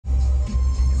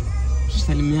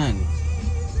tusalimiane.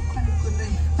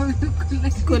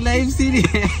 Kwa live city.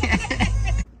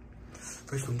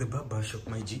 Fresh from the barber shop,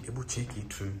 my G, able check it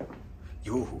through.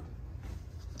 Yo,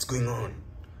 what's going on?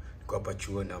 Kwa hapa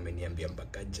chuo na wameniambia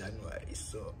mpaka January,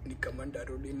 so ni kama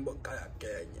ndarudi mboka ya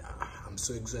Kenya. I'm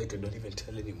so excited, don't even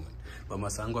tell anyone. Mama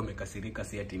sangu amekasirika,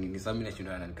 si ati nini, sasa mimi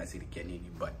nashindana na nikasirikia nini,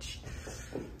 but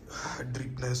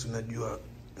dripness unajua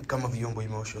kama vyombo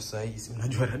imeoshwa saa hii,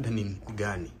 unajua rada ni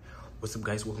gani. What's up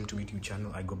guys, welcome to my YouTube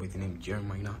channel. I go by the name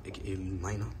Jeremiah, aka Lil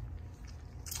Minor,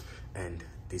 and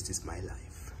this is my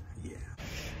life. Yeah.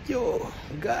 Yo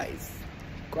guys,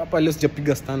 kwa hapa leo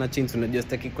sijapiga stana chains, unajua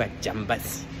sitaki kwa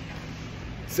jambasi.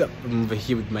 So I'm over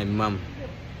here with my mom.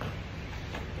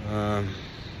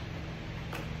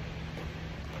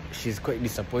 She's quite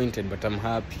disappointed, but I'm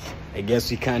happy. I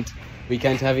guess we can't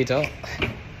have it all.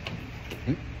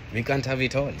 We can't have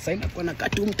it all. Sasa inakuwa na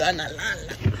katu mtana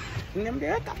lala.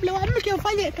 Niambia kabla uamke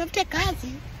ufanye tafute kazi.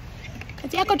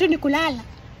 Kazi yako tu ni kulala.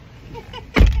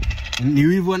 Ni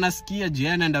hivyo nasikia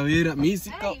Jiana Ndawira. Mimi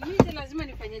siko. Mimi lazima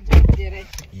nifanye job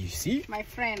direct. You see? My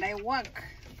friend, I work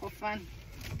for fun.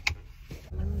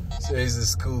 So is the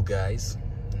school guys.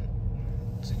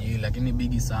 Sijui lakini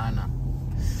bigi sana.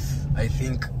 I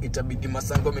think itabidi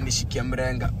masango amenishikia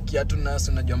mrenga. Kiatu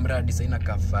naso unajua mradi sasa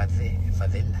inakaa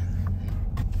fadhela.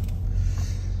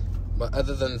 But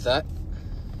other than that,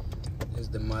 is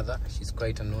the mother. She's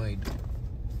quite annoyed.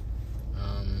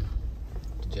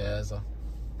 Jaza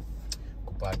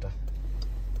kupata.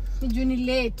 Ni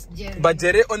late, Jerry. But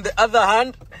Jerry, on the other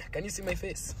hand, can you see my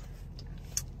face?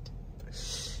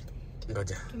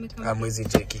 Ngoja. Amwezi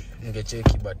cheki.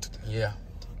 Ningecheki but yeah.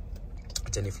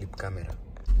 Acha ni flip camera.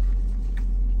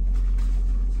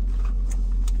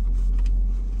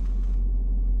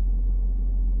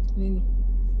 Nini?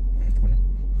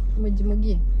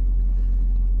 Umejimwagia?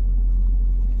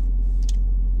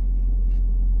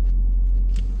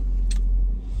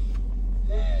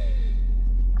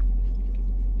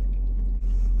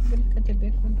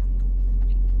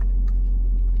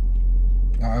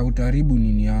 Utaharibu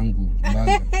nini yangu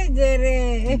mbaga.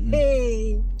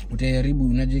 Jere. Utaharibu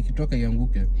unajua ikitoka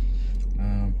ianguke.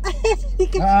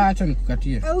 Acha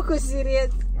nikukatie. Uko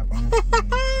serious? Hapana.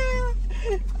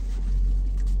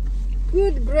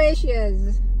 Good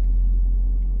gracious.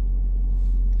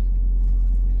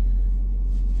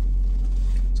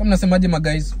 Sasa mnasemaje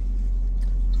guys?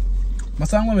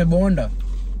 Masango amebonda.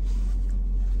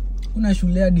 Kuna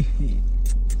shule hadi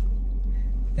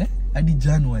hadi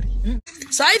January.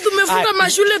 Sasa tumefunga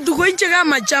mashule tuko nje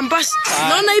kama chambasi.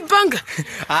 Naona ipanga.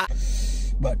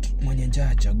 But mwenye njaa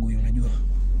hachagui unajua.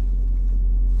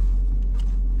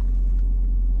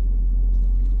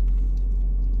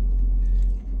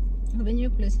 When you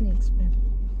place an expense,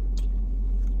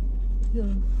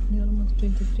 you're almost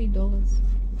 $23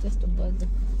 just a burger.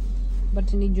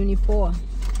 But ni Juni 4.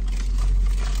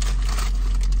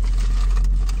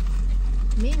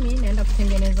 Mimi naenda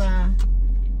kutengeneza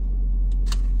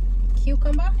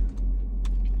cucumber,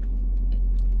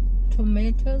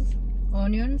 tomatoes,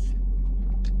 onions,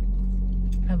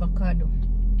 avocado.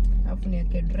 Alafu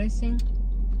niweke dressing,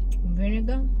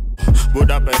 vinegar.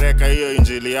 Buda pereka hiyo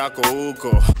injili yako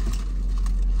huko.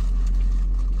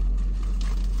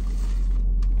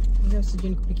 Leo sijui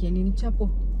nikupikia nini chapo.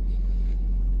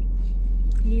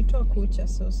 Nilitoa kucha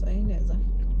so sasa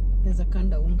naweza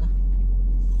kanda unga.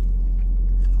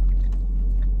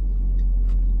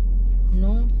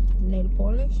 No nail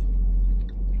polish.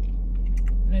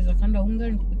 Naweza kanda unga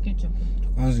nikupikie chapo.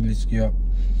 Kwanza nilisikia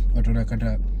watu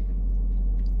wanakata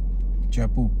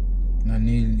chapo na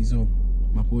nail hizo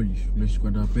mapolish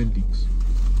unashikwa na appendix.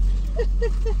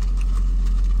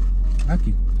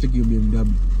 Aki, check your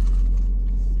BMW.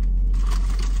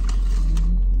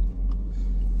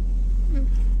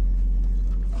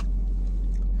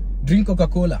 Drink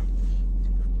Coca-Cola.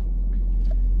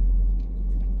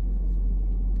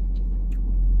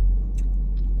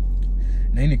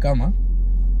 Na hii ni kama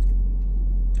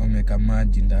wameka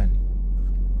maji ndani.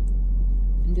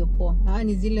 Ndio poa.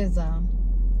 Ni zile za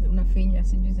unafinya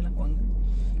sijui zinakuanga.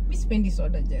 Mimi sipendi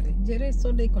soda Jerry. Jerry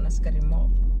soda iko na sukari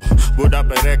mob. Buda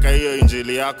pereka hiyo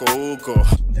injili yako huko.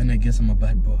 Then I guess I'm a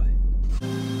bad boy.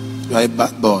 You're a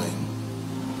bad boy.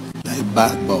 You're a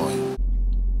bad boy.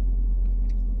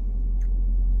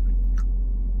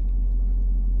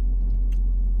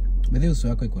 Bedhi uso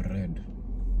wako iko red.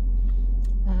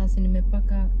 Si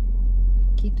nimepaka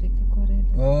kitu iko red.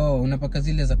 Oh, unapaka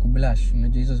zile za kublush.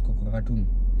 Unajua hizo ziko kwa cartoon.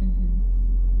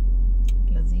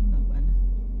 Lazima bana.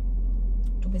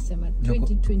 Tumesema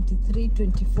 2023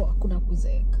 24 kuna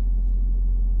kuzeeka.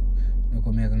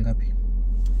 Uko miaka ngapi?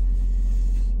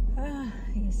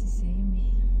 Yes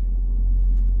sisemi.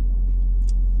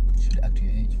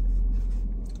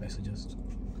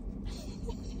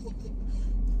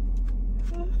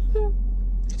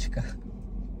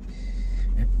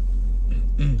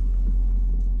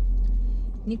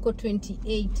 niko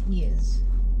 28 years.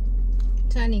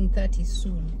 Turning 30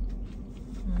 soon.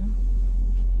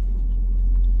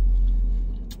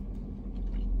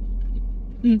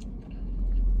 Mimi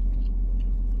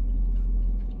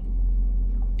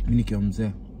nikiwa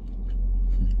mzee.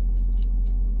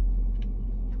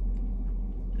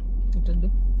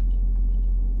 Utado.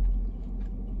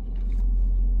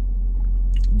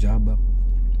 Jaba.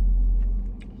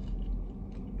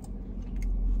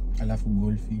 Alafu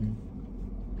golfing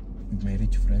with my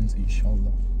rich friends,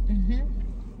 inshallah.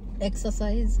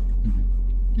 Exercise.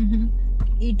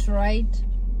 Eat right.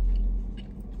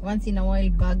 Once in a while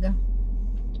burger.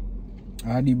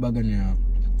 Hadi burger ni ya.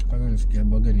 Kwanza nisikia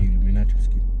burger ni Illuminati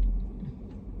usikia.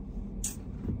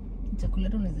 Chakula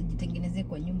tu unaweza jitengenezea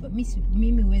kwa nyumba.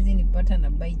 Mimi huwezi nipata na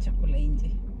buy chakula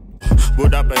nje.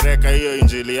 Buda pereka hiyo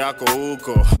injili yako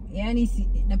huko. Yaani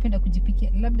napenda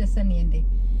kujipikia. Labda sasa niende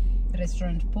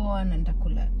restaurant poa na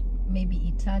nitakula maybe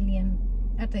Italian.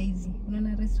 Hata hizi.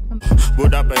 Unaona restaurant kama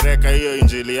Buda pereka hiyo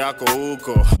injili yako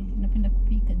huko. napenda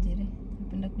kupika Jere.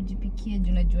 Napenda kujipikia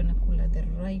juu najua nakula the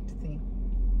right thing.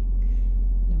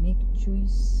 Na make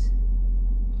choice.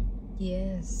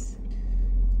 Yes.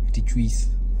 Ati choice.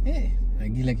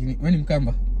 Lakini wewe ni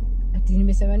Mkamba? Ati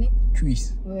nimesema ni?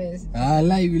 Choice. Yes.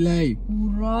 Live.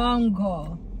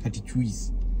 Urongo. Ati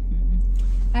choice.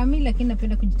 Mimi lakini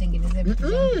napenda kujitengenezea vitu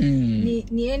zangu.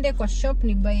 Niende kwa shop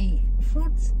ni buy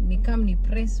fruits, ni come ni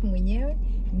press mwenyewe,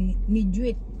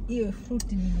 nijue hiyo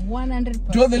fruit ni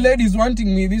 100%. To the ladies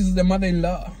wanting me, this is the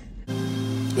mother-in-law.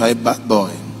 You're a bad boy.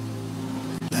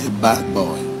 You're a bad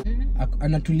boy.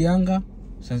 Anatulianga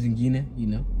saa zingine, you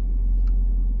know.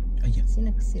 Aya,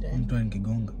 Sina kisirani. mtu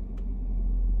angegonga.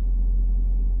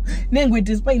 Nengo it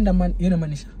is painda man, yona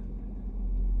manisha.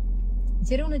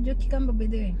 Jere unajua Kikamba by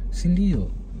the way? Si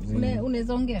ndio?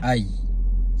 Unaweza ongea? Ai.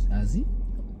 Sazi?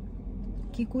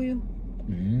 Kikuyu?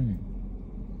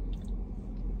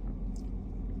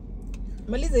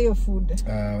 Maliza hiyo food.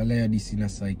 Wala ya DC na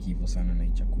psyche hivyo sana na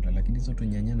chakula, lakini zote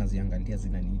nyanya naziangalia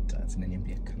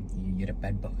zinaniambia you're a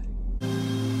bad boy.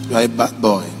 You're a bad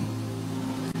boy.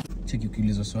 Cheki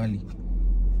ukiulizwa swali.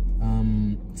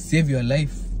 Save your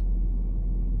life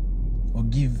or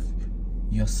give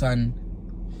your son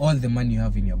all the money you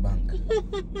have in your bank.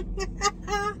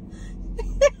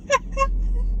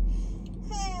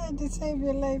 To save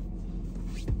your life.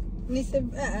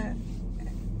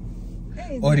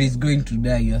 Or he's going to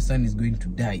die, your son is going to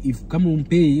die. If kama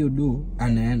umpei hiyo do,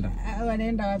 anaenda.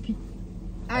 Wanaenda wapi?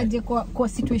 Aje kwa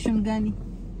situation gani?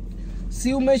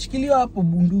 Si umeshikiliwa hapo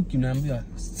bunduki unaambiwa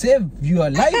save your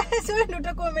life. Sio ndio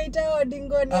utakuwa umeita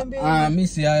Odingo niambie. Mimi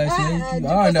si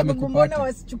ndio amekupata. Mbona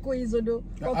wasichukue hizo do?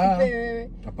 Wakupe wewe.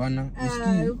 Hapana,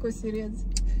 usikii. Uko serious.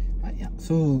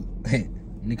 So,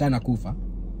 nikana kufa.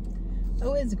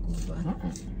 Hawezi kufa.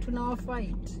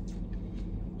 Tunawafight.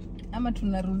 Ama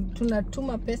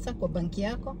tunatuma pesa kwa banki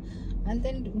yako and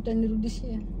then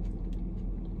utanirudishia.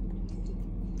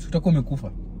 Utakuwa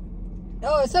umekufa.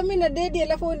 Sasa mimi na dedi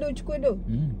alafu wewe ndio uchukue do.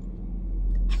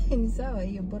 Ni sawa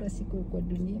hiyo, bora siku kwa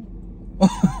dunia.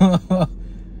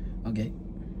 Okay.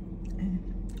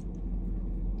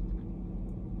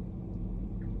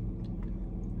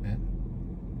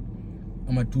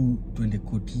 Ama tuende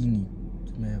kotini.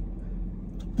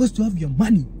 Supposed to have your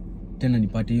money. Tena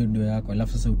nipate hiyo do yako,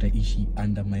 alafu sasa utaishi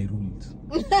under my rules.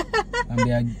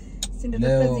 Ambia Sina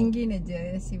tafuta zingine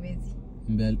je, siwezi.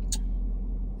 Ambia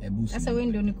Sasa wewe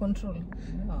ndio ni control.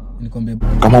 Nikwambia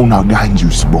Kama una ganji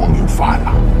usibonge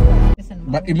ufala.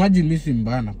 but imagine mimi si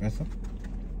mbaya na pesa.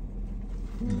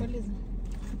 Nimaliza.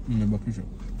 Nimebakisha.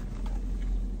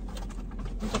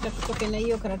 Nataka tutoke na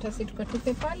hiyo karatasi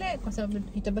tukatupe pale kwa sababu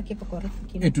itabaki hapo kwa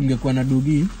rafiki. Tungekuwa na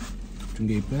dogi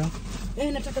tungeipea.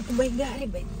 Nataka kubai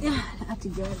gari ati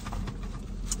gari.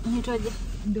 Nitoje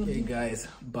dogi. Hey guys,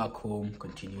 back home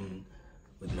continuing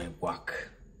with my work.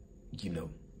 You know,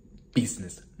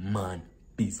 business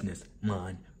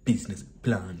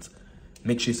plans.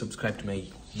 Make sure you subscribe to my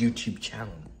YouTube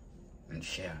channel and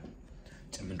share.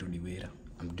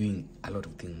 I'm doing a lot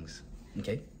of things,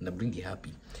 okay, and I'm really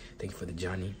happy. Thank you for the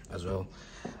journey as well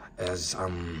as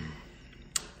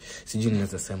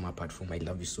sijui same apart from I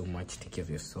love you so much. Take care of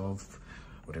yourself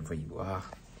wherever you are.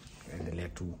 Endelea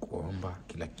tu kuomba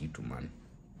kila kitu man.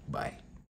 Bye.